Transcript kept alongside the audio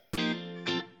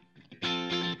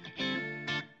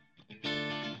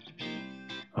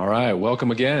All right.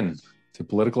 Welcome again to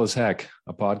Political as Heck,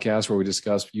 a podcast where we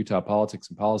discuss Utah politics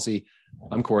and policy.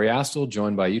 I'm Corey Astle,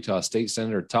 joined by Utah State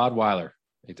Senator Todd Weiler.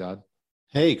 Hey, Todd.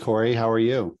 Hey, Corey. How are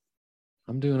you?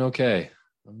 I'm doing okay.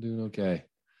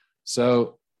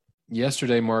 So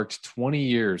yesterday marked 20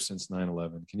 years since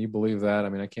 9/11. Can you believe that? I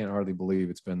mean, I can't hardly believe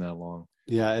it's been that long.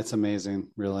 Yeah, it's amazing,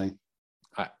 really.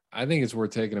 I think it's worth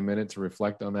taking a minute to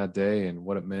reflect on that day and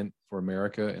what it meant for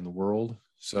America and the world.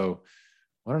 So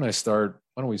why don't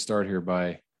we start here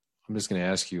by, I'm just going to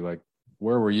ask you,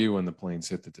 where were you when the planes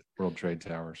hit the World Trade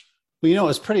Towers? Well, it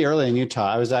was pretty early in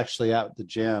Utah. I was actually at the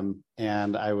gym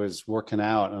and I was working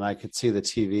out and I could see the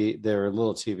TV. There were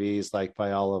little TVs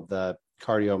by all of the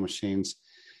cardio machines,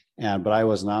 but I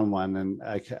wasn't on one, and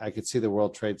I could see the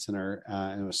World Trade Center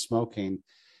and it was smoking.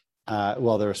 There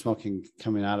was smoking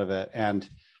coming out of it. And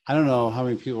I don't know how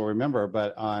many people remember,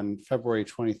 but on February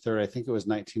 23rd, I think it was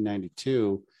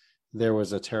 1992, there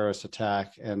was a terrorist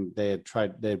attack, and they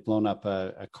had blown up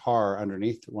a car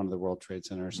underneath one of the World Trade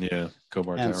Centers. Yeah,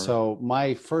 Khobar and Tower. So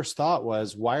my first thought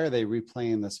was, why are they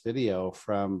replaying this video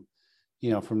from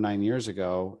 9 years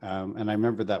ago? And I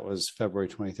remember that was February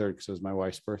 23rd because it was my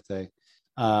wife's birthday.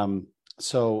 And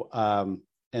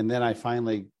then I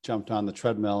finally jumped on the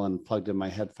treadmill and plugged in my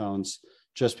headphones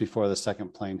just before the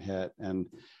second plane hit. And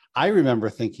I remember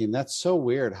thinking, that's so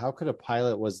weird. How could a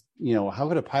pilot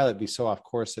be so off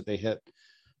course that they hit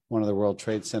one of the World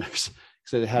Trade Centers?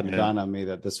 Because it hadn't dawned on me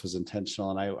that this was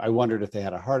intentional. And I wondered if they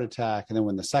had a heart attack. And then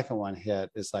when the second one hit,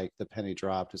 it's like the penny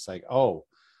dropped. It's like, oh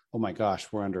my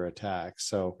gosh, we're under attack.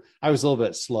 So I was a little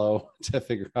bit slow to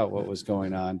figure out what was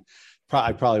going on.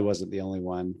 I probably wasn't the only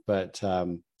one, but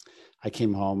I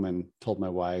came home and told my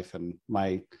wife, and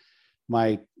my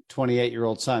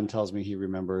 28-year-old son tells me he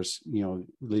remembers,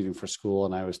 leaving for school,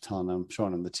 and I was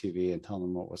showing him the TV and telling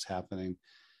him what was happening.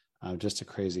 Just a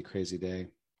crazy, crazy day.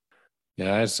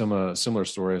 Yeah, I had some similar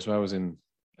stories. So I was in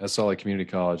Salt Lake Community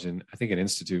College, and I think an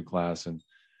institute class, and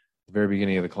at the very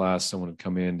beginning of the class, someone had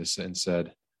come in and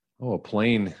said, "Oh, a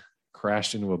plane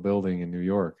crashed into a building in New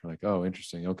York." I'm like, "Oh,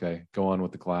 interesting. Okay, go on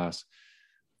with the class."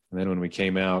 And then when we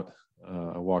came out,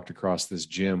 I walked across this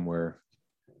gym where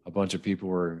a bunch of people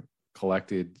were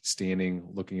collected, standing,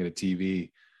 looking at a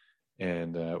TV.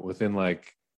 And within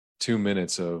 2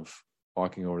 minutes of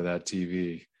walking over to that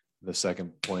TV, the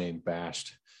second plane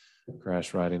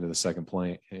crashed right into the second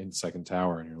plane in second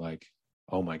tower. And you're like,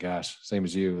 oh my gosh, same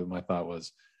as you. My thought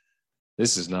was,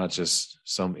 this is not just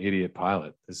some idiot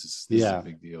pilot. This is a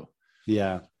big deal.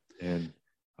 Yeah. And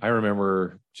I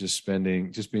remember just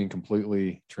being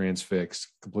completely transfixed,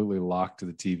 completely locked to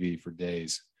the TV for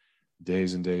days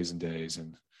and days and days.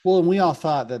 And we all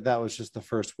thought that was just the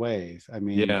first wave. I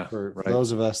mean, for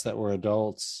those of us that were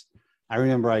adults, I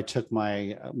remember I took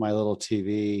my little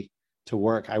TV to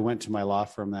work. I went to my law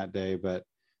firm that day, but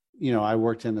I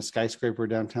worked in a skyscraper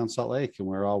downtown Salt Lake, and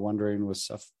we were all wondering,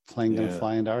 was a plane going to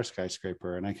fly into our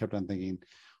skyscraper? And I kept on thinking,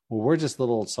 well, we're just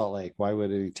little old Salt Lake. Why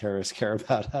would any terrorists care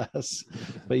about us?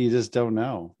 But you just don't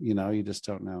know. You just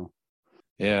don't know.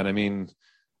 Yeah, and I mean,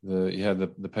 you had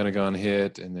the Pentagon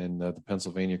hit, and then the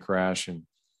Pennsylvania crash, and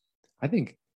I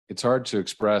think it's hard to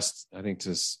express, I think,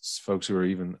 to folks who are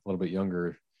even a little bit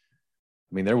younger.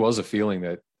 I mean, there was a feeling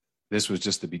that this was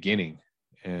just the beginning.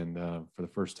 And for the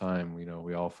first time,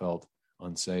 we all felt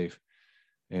unsafe.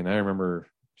 And I remember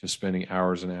just spending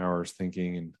hours and hours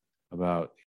thinking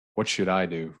about what should I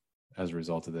do as a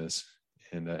result of this.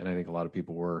 And I think a lot of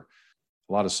people were,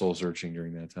 a lot of soul searching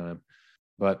during that time.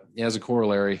 But as a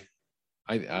corollary,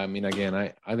 I mean, again,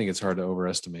 I think it's hard to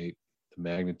overestimate the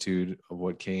magnitude of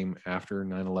what came after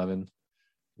 9/11.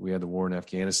 We had the war in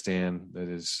Afghanistan that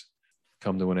has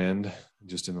come to an end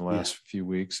just in the last few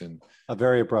weeks, and a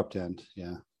very abrupt end.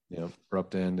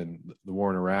 Abrupt end, and the war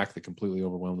in Iraq that completely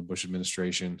overwhelmed the Bush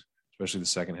administration, especially the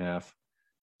second half.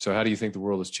 So how do you think the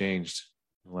world has changed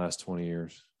in the last 20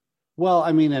 years? Well,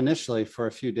 I mean, initially for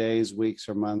a few days, weeks,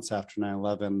 or months after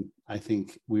 9/11, I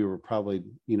think we were probably,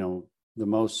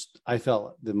 I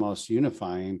felt the most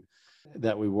unifying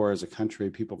that we were as a country.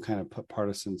 People kind of put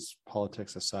partisan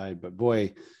politics aside, but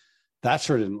boy, that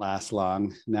sure didn't last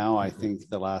long. Now I think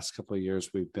the last couple of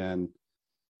years we've been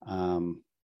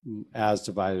as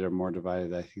divided or more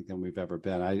divided, I think, than we've ever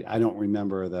been. I don't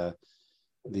remember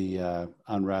the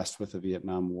unrest with the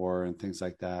Vietnam War and things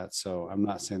like that. So I'm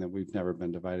not saying that we've never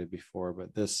been divided before,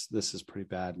 but this is pretty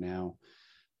bad now.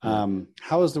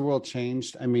 How has the world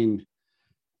changed? I mean,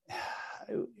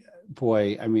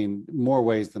 boy, more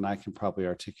ways than I can probably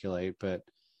articulate, but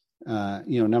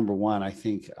number one, I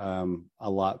think a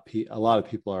lot of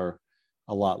people are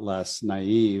a lot less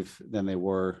naive than they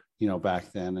were,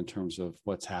 back then in terms of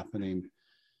what's happening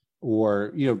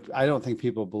or, I don't think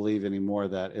people believe anymore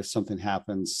that if something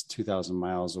happens 2,000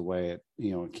 miles away,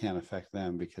 it can't affect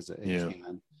them, because it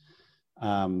can.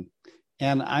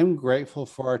 And I'm grateful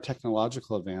for our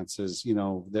technological advances.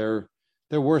 There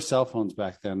were cell phones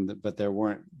back then, but they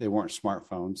weren't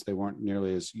smartphones. They weren't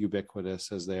nearly as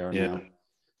ubiquitous as they are now.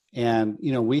 And,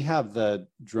 we have the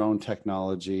drone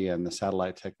technology and the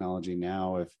satellite technology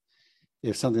now.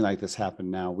 If something like this happened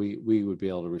now, we would be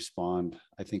able to respond,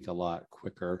 I think, a lot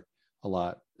quicker, a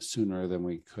lot sooner than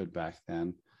we could back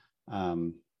then.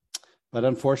 But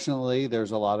unfortunately,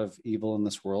 there's a lot of evil in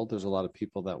this world. There's a lot of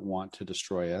people that want to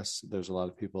destroy us. There's a lot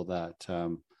of people that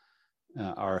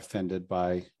are offended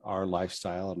by our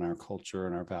lifestyle and our culture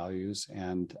and our values.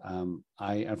 And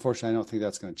unfortunately, I don't think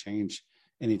that's going to change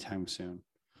anytime soon.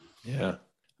 Yeah.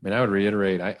 I would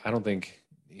reiterate, I don't think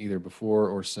either before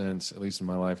or since, at least in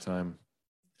my lifetime,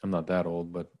 I'm not that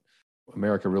old, but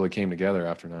America really came together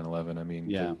after 9/11.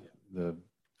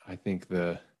 I think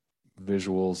the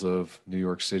visuals of New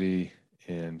York City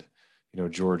and,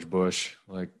 George Bush,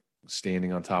 like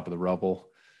standing on top of the rubble,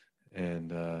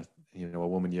 and, a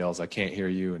woman yells, "I can't hear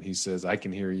you." And he says, "I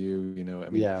can hear you."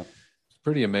 It's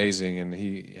pretty amazing. And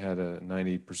he had a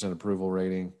 90% approval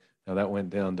rating. Now that went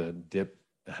down to dip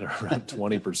at around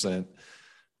 20%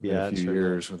 in a few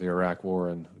years with the Iraq War,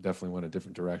 and definitely went a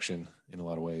different direction in a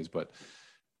lot of ways. But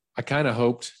I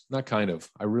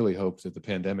I really hoped that the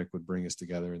pandemic would bring us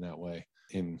together in that way.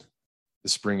 In the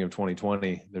spring of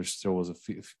 2020, there still was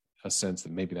a sense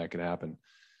that maybe that could happen.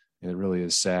 And it really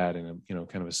is sad, and,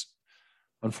 kind of a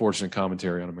unfortunate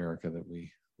commentary on America that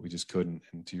we just couldn't.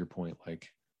 And to your point, like,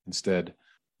 instead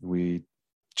we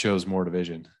chose more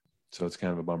division. So it's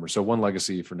kind of a bummer. So one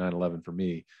legacy for 9/11 for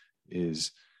me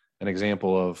is an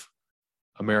example of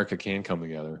America can come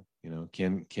together,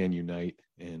 can unite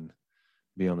and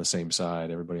be on the same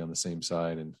side, everybody on the same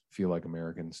side, and feel like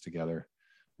Americans together,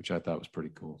 which I thought was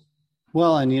pretty cool.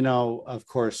 Well, and, of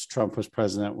course, Trump was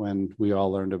president when we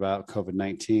all learned about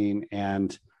COVID-19.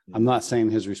 And I'm not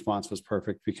saying his response was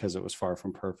perfect, because it was far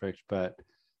from perfect. But,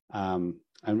 I'm,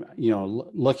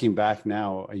 looking back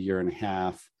now a year and a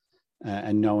half,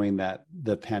 and knowing that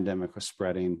the pandemic was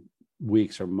spreading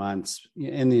weeks or months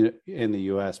in the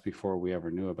U.S. before we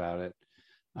ever knew about it,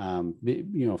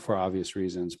 for obvious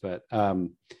reasons. But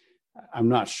I'm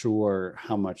not sure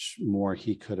how much more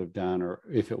he could have done, or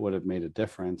if it would have made a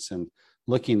difference. And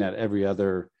looking at every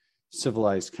other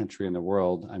civilized country in the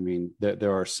world,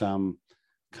 there are some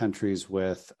countries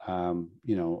with,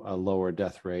 a lower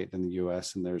death rate than the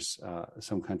U.S., and there's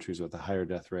some countries with a higher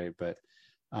death rate. But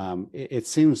it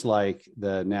seems like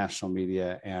the national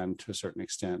media, and to a certain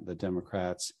extent the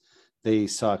Democrats, they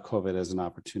saw COVID as an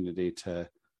opportunity to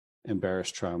embarrass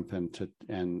Trump and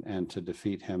to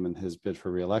defeat him in his bid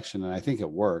for reelection. And I think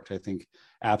it worked. I think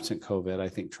absent COVID, I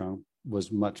think Trump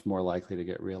was much more likely to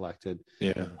get reelected.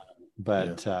 Yeah.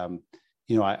 But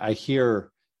I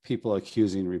hear people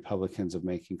accusing Republicans of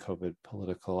making COVID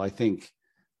political. I think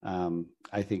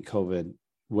COVID,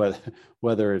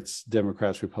 whether it's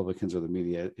Democrats, Republicans, or the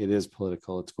media, it is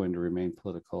political. It's going to remain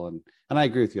political. And I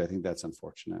agree with you. I think that's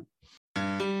unfortunate.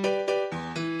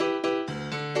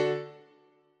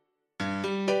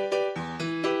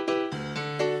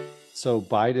 So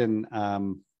Biden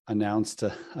announced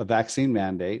a vaccine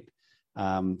mandate.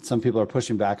 Some people are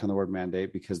pushing back on the word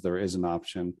mandate, because there is an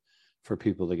option for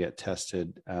people to get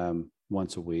tested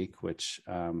once a week, which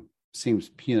seems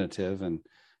punitive. And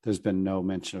there's been no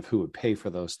mention of who would pay for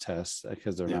those tests,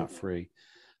 because they're not free.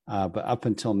 But up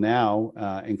until now,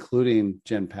 including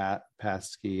Jen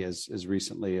Psaki, as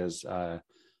recently as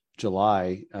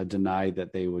July, denied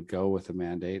that they would go with a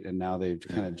mandate. And now they've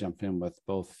kind of jumped in with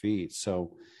both feet.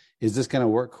 So is this going to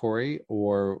work, Corey,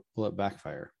 or will it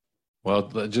backfire? Well,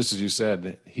 just as you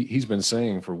said, he's been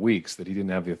saying for weeks that he didn't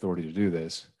have the authority to do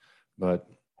this. But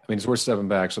it's worth stepping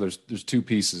back. So there's two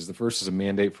pieces. The first is a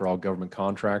mandate for all government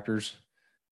contractors,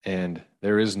 and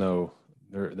there is no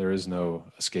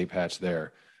escape hatch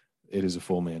there. It is a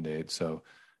full mandate. So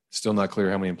it's still not clear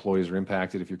how many employees are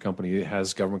impacted if your company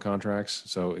has government contracts.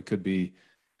 So it could be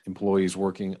employees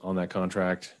working on that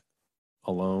contract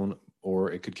alone,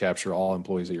 or it could capture all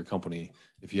employees at your company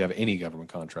if you have any government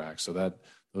contracts. So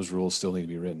those rules still need to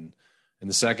be written. And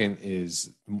the second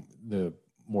is the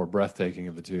more breathtaking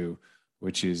of the two,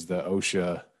 which is the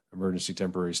OSHA Emergency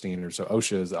Temporary Standard. So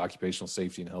OSHA is the Occupational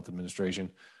Safety and Health Administration.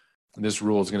 And this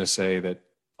rule is going to say that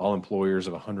all employers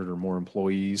of 100 or more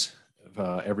employees,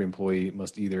 every employee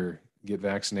must either get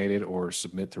vaccinated or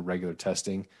submit to regular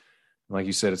testing. And like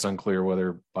you said, it's unclear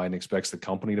whether Biden expects the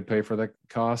company to pay for the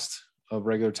cost of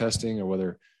regular testing, or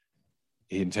whether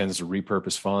he intends to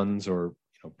repurpose funds, or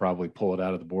probably pull it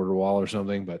out of the border wall or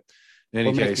something. But in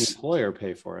any make case, the employer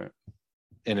pay for it,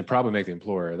 and it probably make the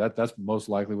employer. That's most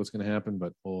likely what's going to happen,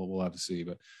 but we'll have to see.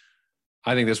 But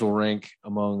I think this will rank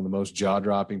among the most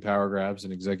jaw-dropping power grabs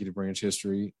in executive branch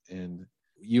history. And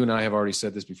you and I have already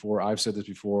said this before. I've said this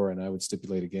before, and I would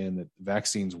stipulate again that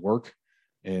vaccines work,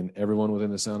 and everyone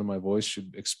within the sound of my voice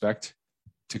should expect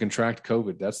to contract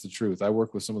COVID. That's the truth. I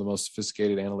work with some of the most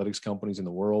sophisticated analytics companies in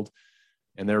the world,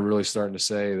 and they're really starting to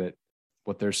say that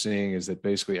what they're seeing is that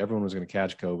basically everyone was going to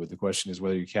catch COVID. The question is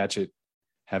whether you catch it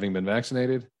having been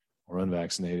vaccinated or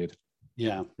unvaccinated.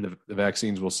 Yeah. The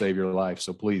vaccines will save your life.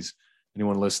 So please,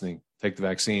 anyone listening, take the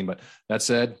vaccine. But that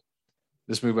said,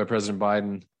 this move by President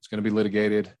Biden is going to be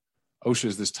litigated. OSHA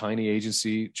is this tiny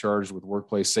agency charged with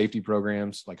workplace safety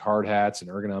programs like hard hats and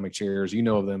ergonomic chairs. You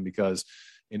know of them because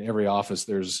in every office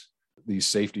there's these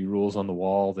safety rules on the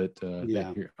wall that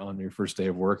you're, on your first day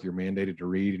of work, you're mandated to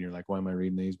read, and you're like, why am I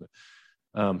reading these?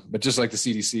 But just like the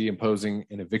CDC imposing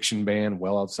an eviction ban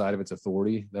well outside of its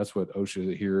authority, that's what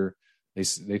OSHA here, they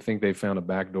think they found a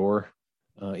back door,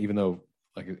 even though,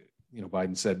 like,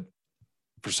 Biden said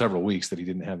for several weeks that he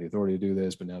didn't have the authority to do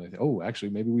this, but now they think, oh, actually,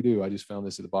 maybe we do. I just found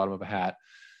this at the bottom of a hat.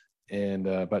 And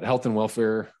but health and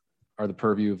welfare are the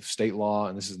purview of state law,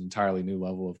 and this is an entirely new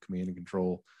level of command and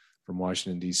control from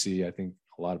Washington, D.C. I think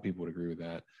a lot of people would agree with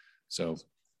that. So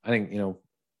I think,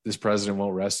 this president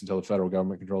won't rest until the federal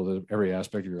government controls every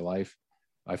aspect of your life.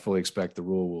 I fully expect the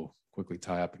rule will quickly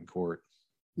tie up in court.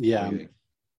 Yeah.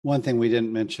 One thing we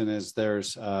didn't mention is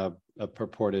there's a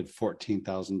purported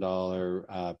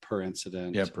 $14,000 per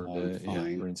incident. Yeah, per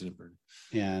incident.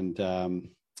 And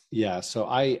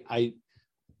so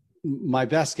my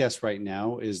best guess right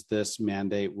now is this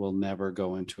mandate will never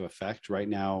go into effect. Right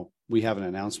now, we have an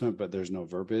announcement, but there's no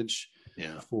verbiage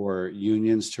for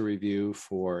unions to review,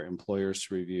 for employers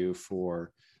to review,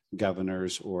 for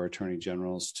governors or attorney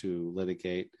generals to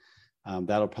litigate.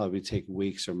 That'll probably take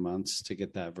weeks or months to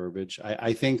get that verbiage.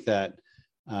 I think that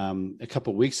a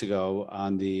couple of weeks ago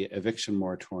on the eviction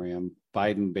moratorium,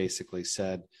 Biden basically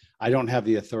said, I don't have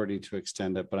the authority to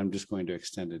extend it, but I'm just going to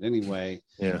extend it anyway.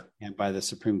 Yeah. And by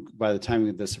the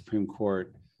time the Supreme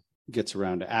Court gets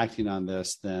around to acting on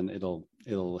this, then it'll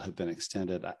have been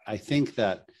extended. I think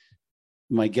that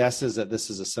my guess is that this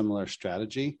is a similar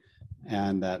strategy,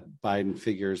 and that Biden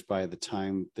figures by the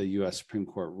time the U.S. Supreme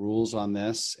Court rules on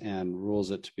this and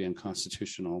rules it to be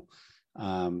unconstitutional,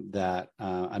 that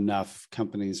enough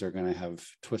companies are going to have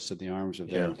twisted the arms of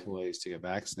their employees to get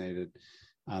vaccinated,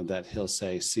 that he'll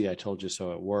say, see, I told you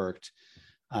so, it worked.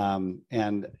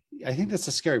 And I think that's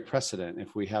a scary precedent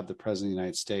if we have the president of the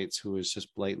United States who is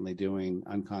just blatantly doing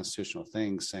unconstitutional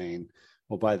things saying,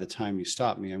 well, by the time you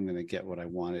stop me, I'm going to get what I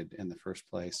wanted in the first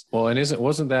place. Well, and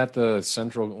wasn't that the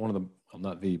central, one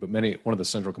of the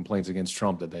central complaints against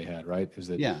Trump that they had, right? Is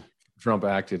that Trump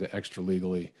acted extra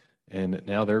legally, and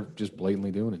now they're just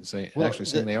blatantly doing it, saying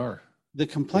they are. The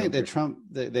complaint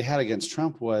that they had against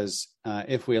Trump was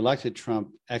if we elected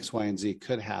Trump, X, Y, and Z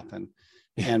could happen.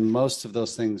 And most of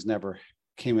those things never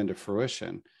came into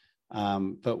fruition.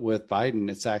 But with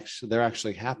Biden, they're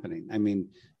actually happening. I mean,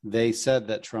 they said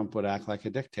that Trump would act like a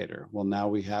dictator. Well, now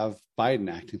we have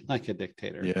Biden acting like a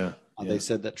dictator. They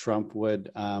said that Trump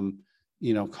would,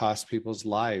 cost people's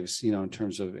lives, in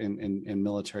terms of in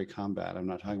military combat. I'm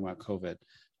not talking about COVID.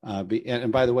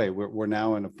 And by the way, we're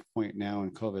now in a point now in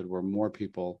COVID where more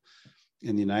people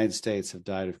in the United States have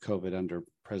died of COVID under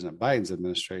President Biden's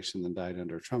administration than died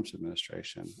under Trump's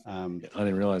administration. I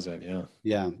didn't realize that.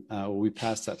 We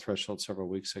passed that threshold several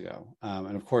weeks ago.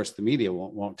 And of course, the media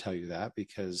won't tell you that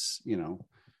because,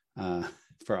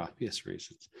 for obvious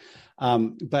reasons.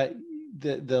 But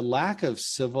the lack of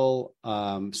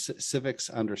civics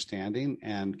understanding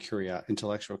and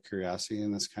intellectual curiosity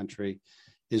in this country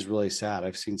is really sad.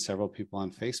 I've seen several people on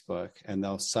Facebook and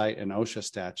they'll cite an OSHA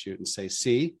statute and say,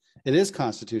 see, it is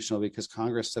constitutional because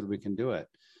Congress said we can do it.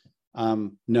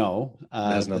 No,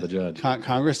 that's not the judge.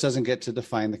 Congress doesn't get to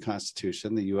define the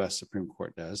Constitution. The U.S. Supreme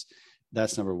Court does.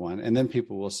 That's number one. And then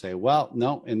people will say, well,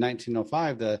 no, in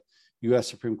 1905, the U.S.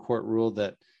 Supreme Court ruled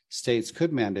that states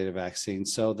could mandate a vaccine.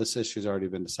 So this issue has already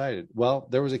been decided. Well,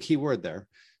 there was a key word there,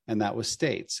 and that was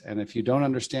states. And if you don't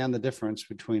understand the difference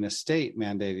between a state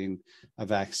mandating a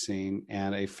vaccine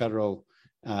and the federal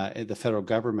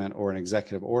government or an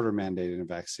executive order mandating a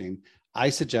vaccine, I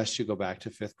suggest you go back to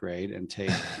fifth grade and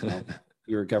take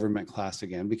your government class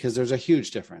again, because there's a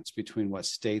huge difference between what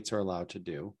states are allowed to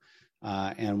do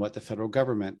and what the federal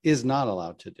government is not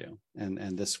allowed to do.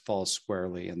 And this falls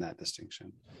squarely in that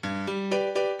distinction.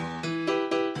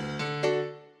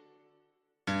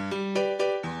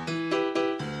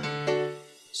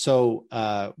 So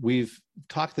we've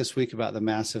talked this week about the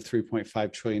massive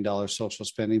 $3.5 trillion social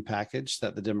spending package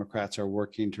that the Democrats are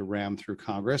working to ram through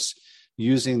Congress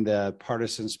using the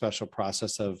partisan special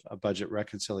process of a budget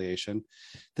reconciliation.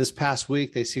 This past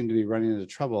week, they seem to be running into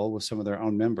trouble with some of their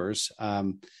own members.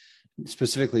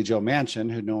 Specifically Joe Manchin,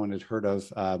 who no one had heard of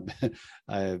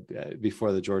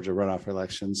before the Georgia runoff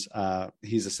elections.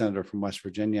 He's a senator from West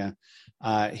Virginia.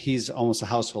 He's almost a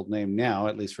household name now,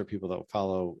 at least for people that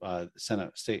follow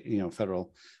Senate, state,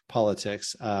 federal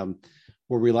politics.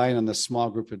 We're relying on this small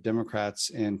group of Democrats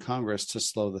in Congress to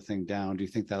slow the thing down. Do you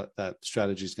think that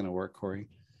strategy is going to work, Corey?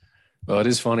 Well, it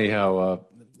is funny how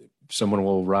someone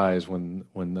will rise when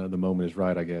the moment is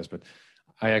right, I guess. But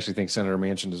I actually think Senator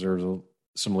Manchin deserves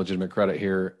some legitimate credit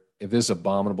here. If this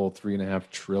abominable $3.5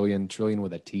 trillion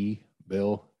with a T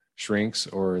bill shrinks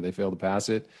or they fail to pass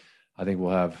it, I think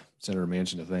we'll have Senator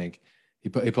Manchin to thank. He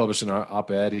published an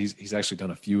op-ed. He's actually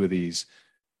done a few of these,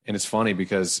 and it's funny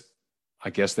because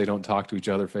I guess they don't talk to each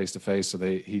other face to face. So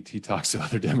he talks to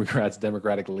other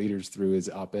Democratic leaders through his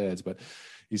op-eds. But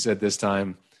he said this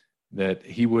time that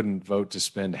he wouldn't vote to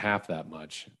spend half that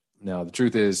much. Now the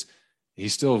truth is,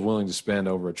 he's still willing to spend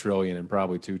over $1 trillion and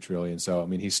probably $2 trillion. So, I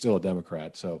mean, he's still a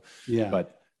Democrat. So, yeah.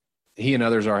 But he and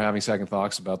others are having second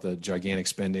thoughts about the gigantic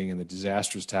spending and the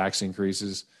disastrous tax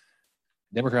increases.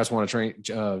 Democrats want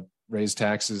to raise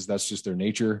taxes. That's just their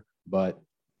nature. But,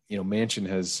 Manchin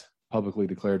has publicly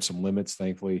declared some limits,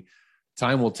 thankfully.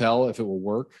 Time will tell if it will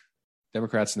work.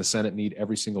 Democrats in the Senate need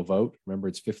every single vote. Remember,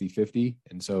 it's 50-50.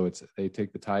 And so they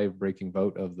take the tie-breaking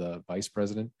vote of the vice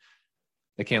president.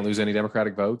 They can't lose any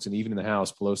Democratic votes. And even in the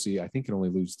House, Pelosi, I think, can only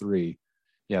lose 3.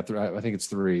 Yeah, I think it's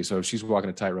 3. So she's walking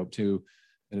a tightrope too.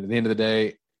 And at the end of the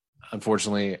day,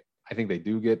 unfortunately, I think they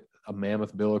do get a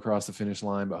mammoth bill across the finish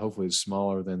line, but hopefully it's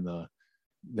smaller than the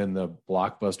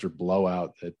blockbuster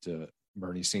blowout that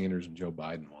Bernie Sanders and Joe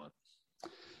Biden want.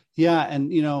 Yeah.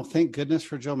 And, thank goodness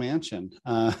for Joe Manchin.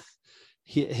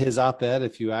 His op-ed,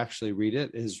 if you actually read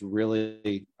it, is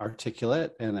really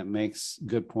articulate and it makes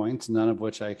good points, none of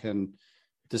which I can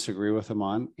disagree with him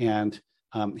on. And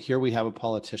here we have a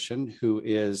politician who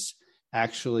is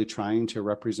actually trying to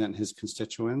represent his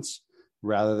constituents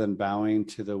rather than bowing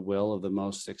to the will of the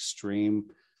most extreme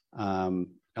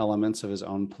elements of his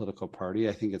own political party.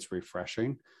 I think it's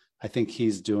refreshing. I think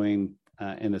he's doing,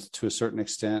 to a certain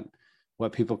extent,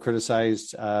 what people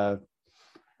criticized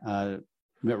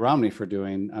Mitt Romney for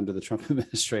doing under the Trump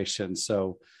administration.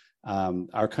 So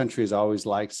our country has always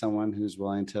liked someone who's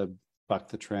willing to buck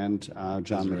the trend.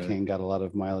 John McCain got a lot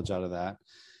of mileage out of that.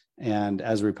 And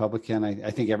as a Republican,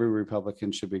 I think every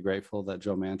Republican should be grateful that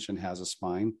Joe Manchin has a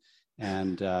spine.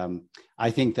 And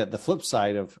I think that the flip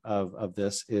side of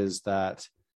this is that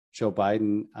Joe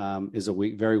Biden is a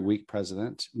very weak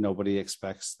president. Nobody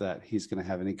expects that he's going to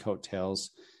have any coattails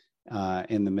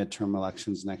in the midterm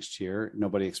elections next year.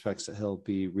 Nobody expects that he'll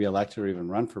be reelected or even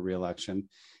run for reelection.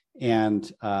 And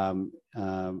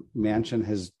Manchin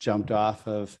has jumped off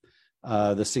of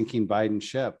the sinking Biden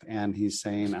ship, and he's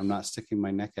saying, I'm not sticking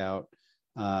my neck out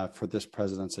for this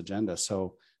president's agenda.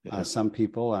 So some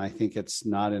people, and I think it's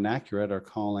not inaccurate, are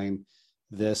calling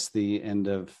this the end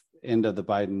of the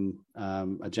Biden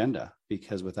agenda,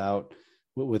 because without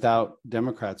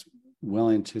Democrats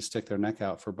willing to stick their neck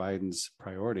out for Biden's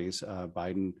priorities,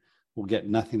 Biden will get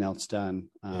nothing else done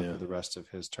for the rest of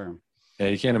his term. Yeah,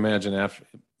 you can't imagine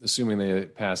assuming they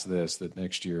pass this, that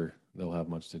next year they'll have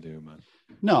much to do, man.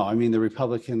 No, I mean, the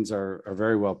Republicans are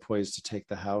very well poised to take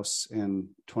the House in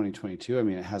 2022. I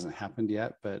mean, it hasn't happened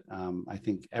yet, but I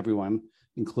think everyone,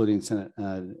 including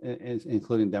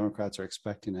including Democrats, are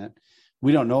expecting it.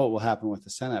 We don't know what will happen with the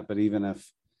Senate, but even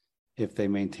if they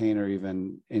maintain or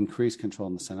even increase control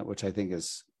in the Senate, which I think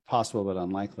is possible but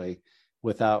unlikely,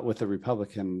 with a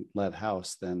Republican-led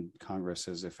House, then Congress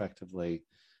is effectively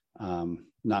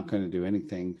not going to do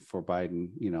anything for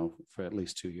Biden, for at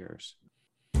least 2 years.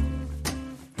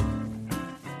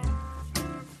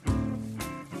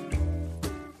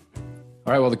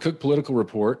 All right, well, the Cook Political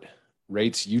Report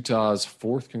rates Utah's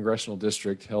 4th congressional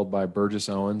district held by Burgess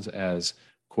Owens as,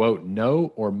 quote,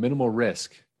 no or minimal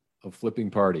risk of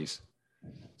flipping parties.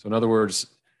 So in other words,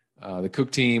 the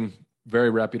Cook team,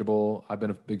 very reputable. I've been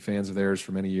a big fan of theirs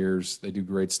for many years. They do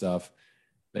great stuff.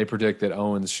 They predict that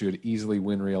Owens should easily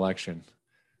win re-election.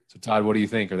 So Todd, what do you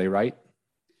think? Are they right?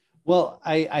 Well,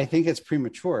 I think it's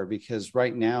premature because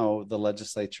right now the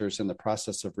legislature is in the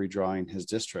process of redrawing his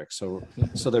district. So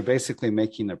they're basically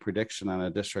making a prediction on a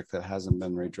district that hasn't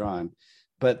been redrawn.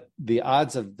 But the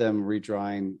odds of the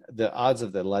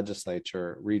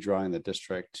legislature redrawing the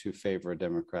district to favor a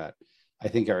Democrat, I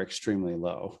think, are extremely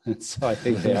low. And so I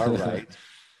think they are right.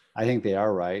 I think they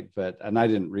are right, and I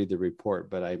didn't read the report,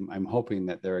 but I'm hoping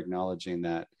that they're acknowledging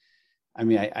that. I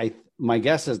mean, I my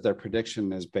guess is their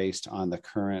prediction is based on the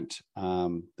current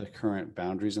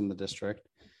boundaries in the district,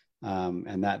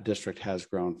 and that district has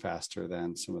grown faster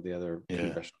than some of the other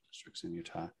congressional districts in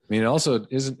Utah. I mean, also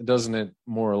doesn't it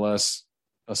more or less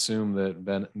assume that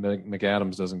Ben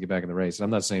McAdams doesn't get back in the race? I'm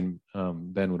not saying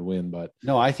Ben would win, but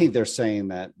no, I think they're saying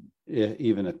that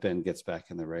even if Ben gets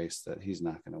back in the race, that he's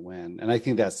not going to win, and I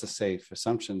think that's the safe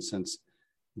assumption since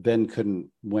Ben couldn't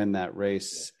win that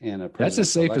race in a. That's a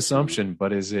safe assumption,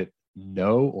 but is it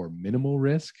no or minimal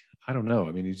risk? I don't know.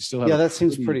 I mean, you still have. Yeah, that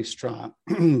seems pretty strong.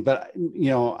 But,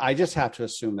 I just have to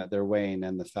assume that they're weighing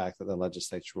in the fact that the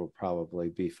legislature will probably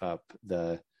beef up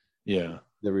the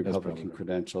Republican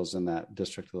credentials in that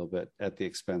district a little bit at the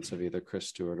expense of either Chris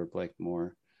Stewart or Blake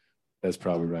Moore. That's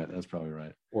probably right.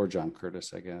 Or John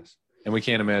Curtis, I guess. And we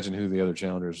can't imagine who the other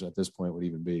challengers at this point would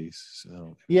even be.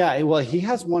 So yeah, well, he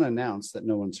has one announced that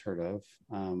no one's heard of.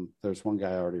 There's one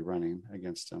guy already running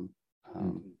against him.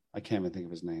 I can't even think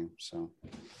of his name. So,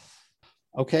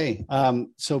 okay.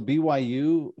 So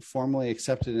BYU formally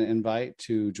accepted an invite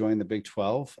to join the Big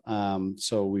 12.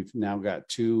 So we've now got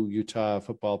 2 Utah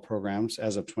football programs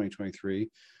as of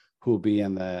 2023 who will be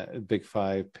in the Big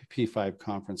 5 P5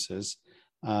 conferences.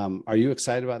 Are you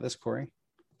excited about this, Corey?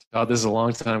 Oh, this is a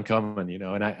long time coming,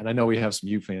 and I know we have some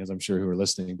Ute fans, I'm sure, who are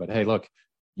listening, but hey, look,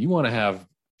 you want to have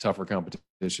tougher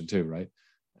competition too, right?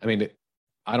 I mean,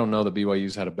 I don't know that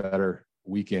BYU's had a better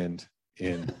weekend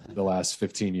in the last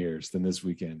 15 years than this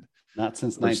weekend. Not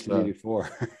since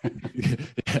 1984.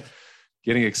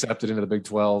 Getting accepted into the Big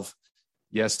 12.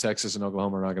 Yes, Texas and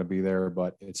Oklahoma are not going to be there,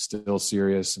 but it's still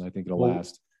serious, and I think it'll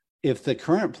last. If the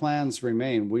current plans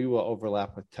remain, we will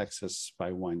overlap with Texas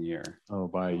by 1 year. Oh,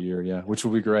 by a year, yeah, which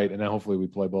will be great. And hopefully we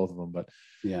play both of them. But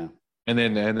yeah, and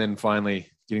then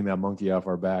finally getting that monkey off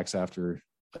our backs after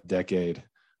a decade.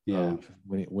 Yeah,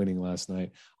 winning last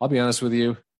night. I'll be honest with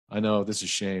you. I know this is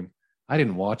shame. I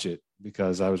didn't watch it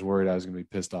because I was worried I was going to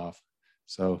be pissed off.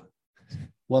 So.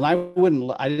 Well, I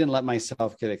didn't let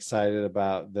myself get excited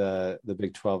about the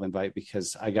Big 12 invite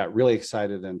because I got really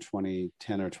excited in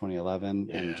 2010 or 2011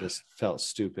 and just felt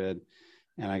stupid.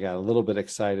 And I got a little bit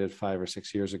excited 5 or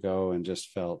 6 years ago and just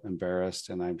felt embarrassed.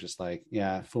 And I'm just like,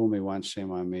 yeah, fool me once,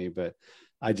 shame on me. But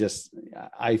I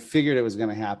figured it was going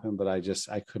to happen, but I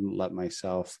couldn't let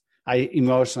myself,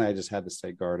 emotionally, I just had to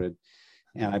stay guarded.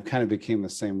 And I've kind of become the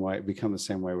same way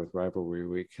with rivalry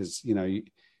week. Cause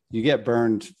you get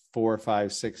burned 4,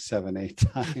 5, 6, 7, 8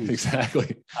 times.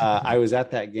 Exactly. I was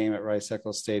at that game at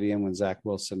Rice-Eccles Stadium when Zach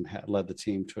Wilson led the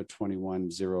team to a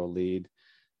 21-0 lead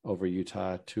over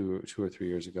Utah 2 or 3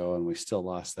 years ago, and we still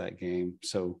lost that game.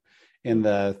 So in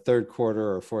the third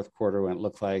quarter or fourth quarter, when it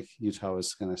looked like Utah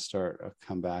was going to start a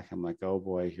comeback, I'm like, oh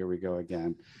boy, here we go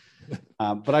again.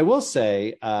 But I will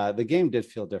say the game did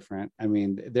feel different. I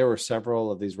mean, there were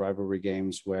several of these rivalry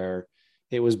games where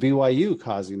it was BYU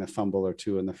causing a fumble or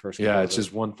two in the first quarter. Yeah, it's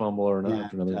just one fumble or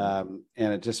another.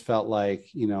 And it just felt like,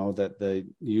 that the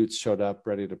Utes showed up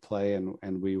ready to play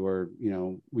and we were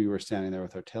standing there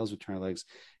with our tails between our legs.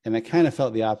 And it kind of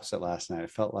felt the opposite last night.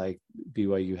 It felt like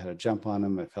BYU had a jump on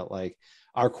them. It felt like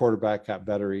our quarterback got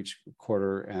better each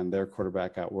quarter and their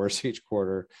quarterback got worse each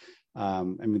quarter. I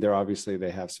mean,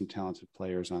 they have some talented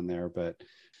players on there, but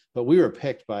we were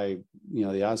picked by,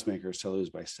 the odds makers to lose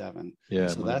by 7. Yeah.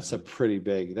 So that's a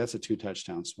 2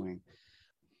 touchdown swing.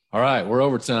 All right. We're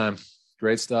overtime.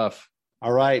 Great stuff.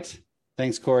 All right.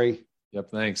 Thanks, Corey.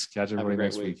 Yep. Thanks. Catch everybody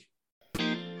next week.